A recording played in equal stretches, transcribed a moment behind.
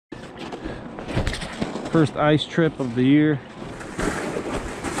First ice trip of the year.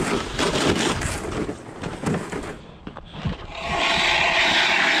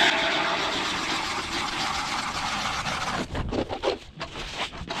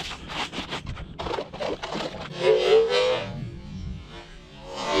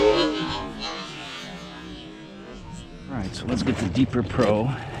 Alright, so let's get the Deeper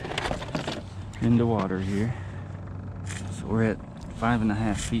Pro into water here. So we're at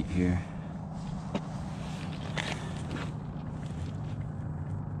 5.5 feet here.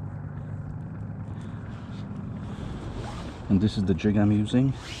 And this is the jig I'm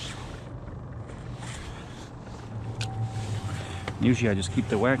using. Usually I just keep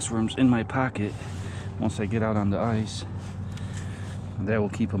the wax worms in my pocket once I get out on the ice. And that will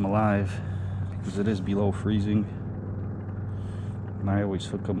keep them alive because it is below freezing. And I always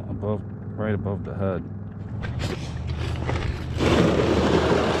hook them above, right above the head.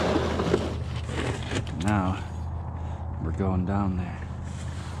 Now we're going down there.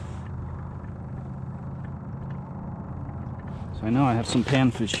 So I know I have some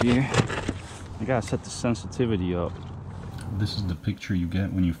panfish here. I gotta set the sensitivity up. This is the picture you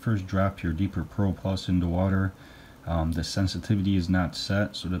get when you first drop your Deeper Pro Plus into water. The sensitivity is not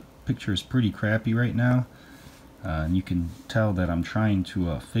set, so the picture is pretty crappy right now. And you can tell that I'm trying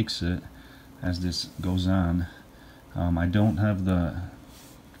to fix it as this goes on. I don't have the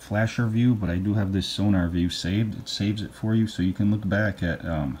flasher view, but I do have this sonar view saved. It saves it for you so you can look back at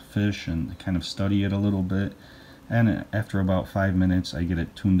fish and kind of study it a little bit. And after about 5 minutes I get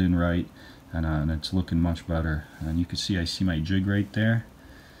it tuned in right, and it's looking much better. And you can see I see my jig right there.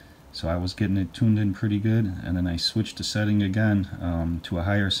 So I was getting it tuned in pretty good, and then I switched the setting again to a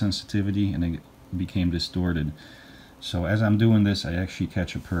higher sensitivity, and it became distorted. So as I'm doing this, I actually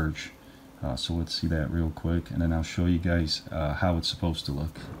catch a perch. So let's see that real quick, and then I'll show you guys how it's supposed to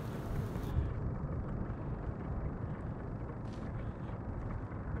look.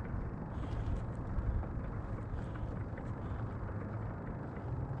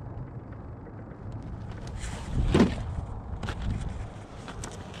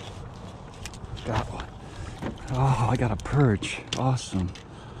 Got one. Oh, I got a perch. Awesome.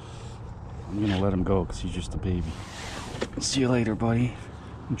 I'm gonna let him go because he's just a baby. See you later, buddy.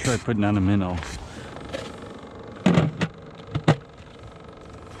 I'm try putting on a minnow.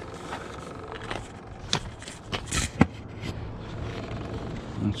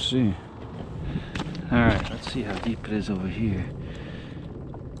 Let's see. Alright, let's see how deep it is over here.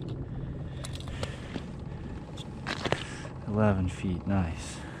 11 feet,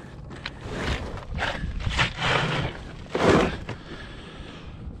 nice.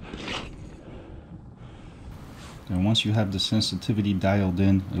 And once you have the sensitivity dialed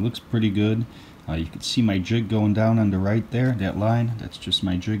in, it looks pretty good. You can see my jig going down on the right there, that line. That's just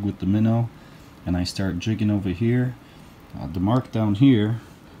my jig with the minnow. And I start jigging over here. The mark down here,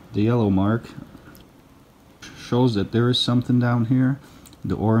 the yellow mark, shows that there is something down here.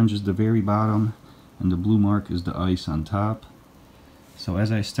 The orange is the very bottom, and the blue mark is the ice on top. So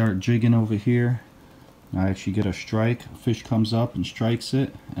as I start jigging over here, I actually get a strike. A fish comes up and strikes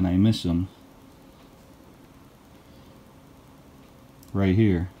it, and I miss him. Right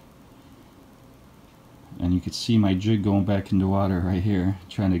here, and you can see my jig going back into water right here,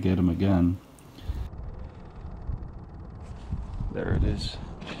 trying to get him again. There it is.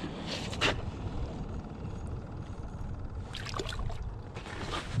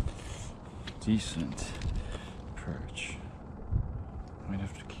 Decent perch. Might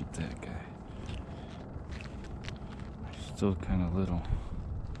have to keep that guy. Still kind of little.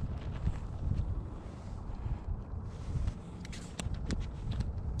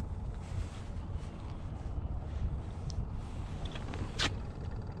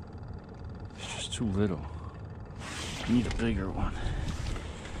 Too little. Need a bigger one.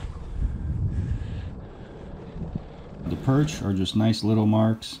 The perch are just nice little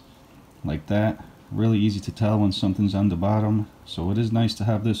marks like that. Really easy to tell when something's on the bottom. So it is nice to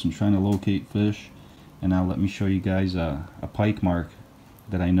have this when trying to locate fish. And now let me show you guys a pike mark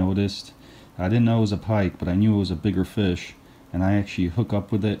that I noticed. I didn't know it was a pike, but I knew it was a bigger fish. And I actually hook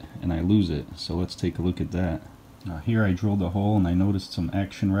up with it and I lose it. So let's take a look at that. Here I drilled a hole and I noticed some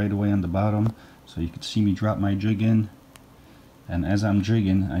action right away on the bottom. So you could see me drop my jig in, and as I'm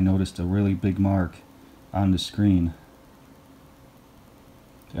jigging I noticed a really big mark on the screen,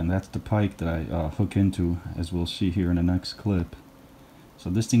 and that's the pike that I hook into, as we'll see here in the next clip. So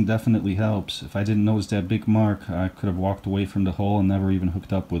this thing definitely helps. If I didn't notice that big mark, I could have walked away from the hole and never even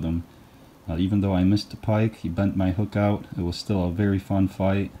hooked up with him. Even though I missed the pike, he bent my hook out, it was still a very fun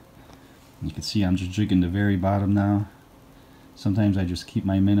fight. You can see I'm just jigging the very bottom now. Sometimes I just keep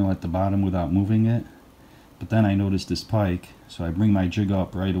my minnow at the bottom without moving it, But then I noticed this pike, so I bring my jig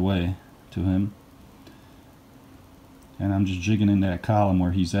up right away to him, and I'm just jigging in that column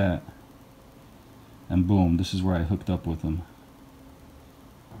where he's at, and boom, this is where I hooked up with him.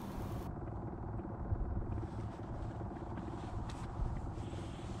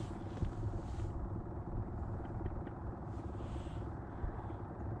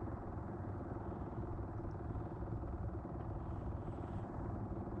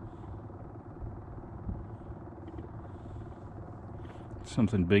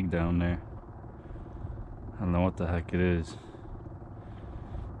 Something big down there. I don't know what the heck it is,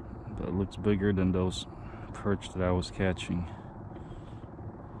 but it looks bigger than those perch that I was catching.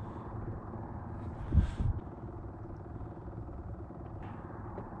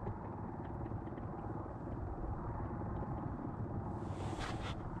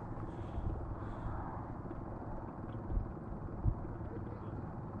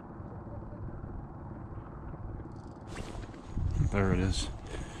 There it is.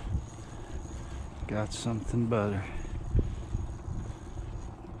 Got something better.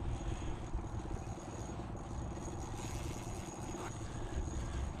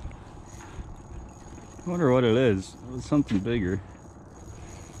 I wonder what it is. It was something bigger.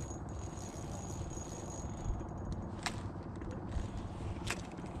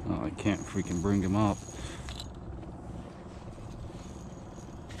 Oh, I can't freaking bring him up.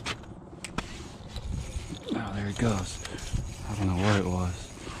 Oh, there he goes. I don't know what it was.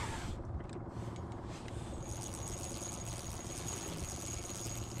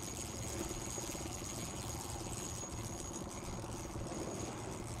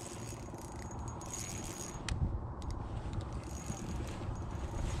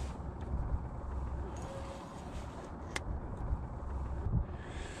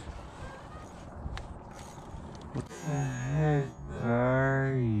 What the heck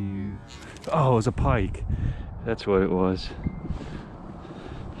are you? Oh, it was a pike. That's what it was.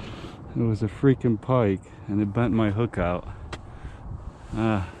 It was a freaking pike, and it bent my hook out.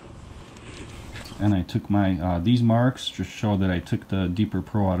 And I took my, these marks just show that I took the deeper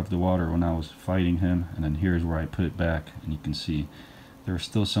pro out of the water when I was fighting him, and then here's where I put it back, and you can see there's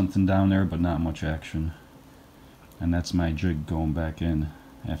still something down there, but not much action. And that's my jig going back in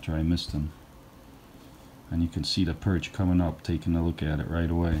after I missed him. And you can see the perch coming up, taking a look at it right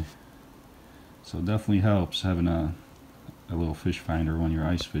away. So it definitely helps having a little fish finder when you're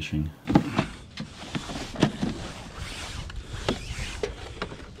ice fishing.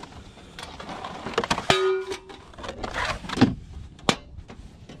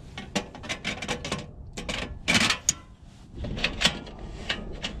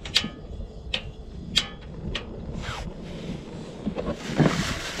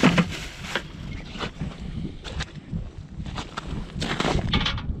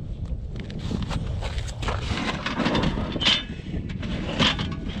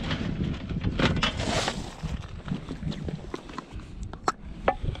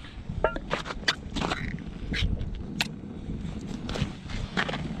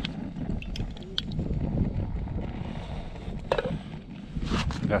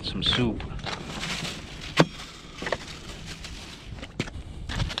 Got some soup.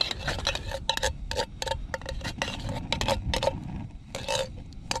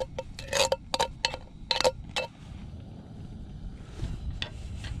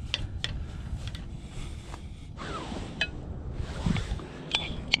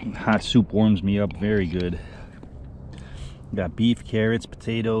 Hot soup warms me up very good. Got beef, carrots,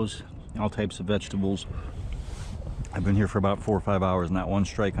 potatoes, all types of vegetables. I've been here for about 4 or 5 hours, not one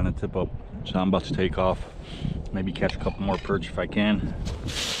strike on a tip up, so I'm about to take off. Maybe catch a couple more perch if I can.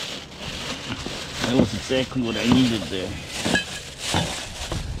 That was exactly what I needed there.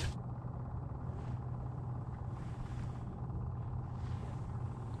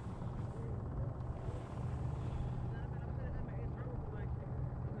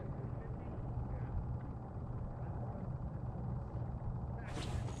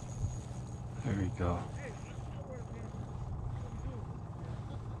 There we go.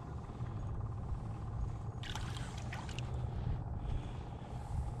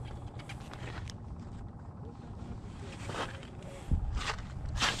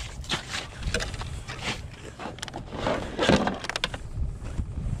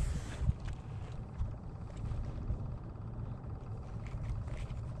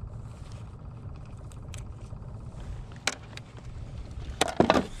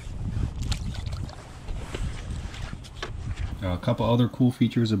 A couple other cool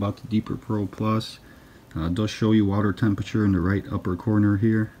features about the Deeper Pro Plus. It does show you water temperature in the right upper corner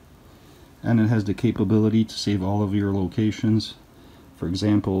here, and it has the capability to save all of your locations For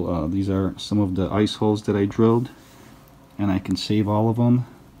example, these are some of the ice holes that I drilled, and I can save all of them,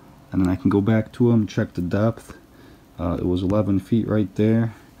 and then I can go back to them, check the depth. It was 11 feet right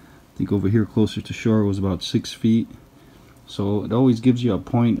there. I think over here closer to shore it was about 6 feet. So it always gives you a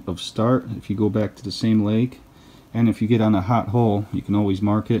point of start if you go back to the same lake, and if you get on a hot hole you can always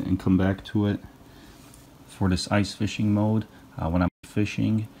mark it and come back to it. For this ice fishing mode, when I'm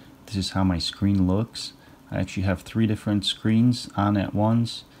fishing, this is how my screen looks. I actually have 3 different screens on at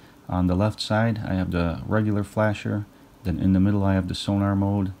once. On the left side I have the regular flasher, then in the middle I have the sonar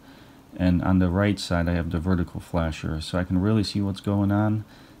mode, and on the right side I have the vertical flasher, so I can really see what's going on.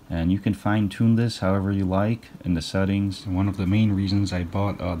 And you can fine-tune this however you like in the settings. And one of the main reasons I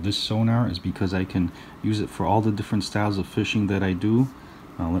bought this sonar is because I can use it for all the different styles of fishing that I do.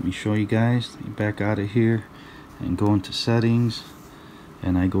 Let me show you guys. Back out of here and go into settings,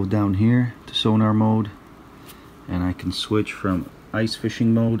 and I go down here to sonar mode, and I can switch from ice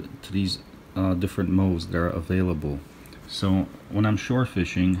fishing mode to these different modes that are available. So when I'm shore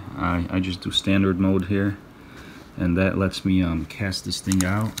fishing, I just do standard mode here, and that lets me cast this thing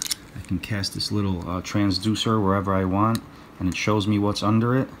out. I can cast this little transducer wherever I want, and it shows me what's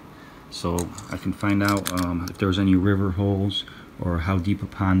under it, so I can find out if there's any river holes or how deep a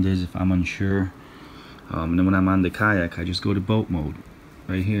pond is if I'm unsure. And then when I'm on the kayak, I just go to boat mode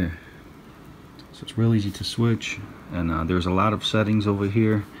right here. So it's real easy to switch, and there's a lot of settings over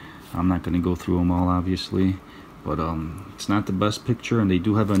here. I'm not going to go through them all obviously, but it's not the best picture, and they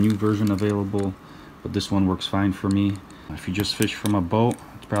do have a new version available, but this one works fine for me. If you just fish from a boat,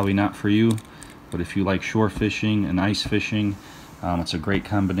 it's probably not for you, but if you like shore fishing and ice fishing, it's a great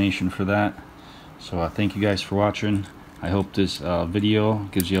combination for that. So thank you guys for watching. I hope this video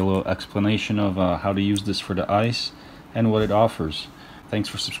gives you a little explanation of how to use this for the ice and what it offers. Thanks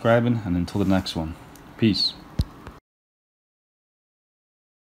for subscribing, and until the next one, peace.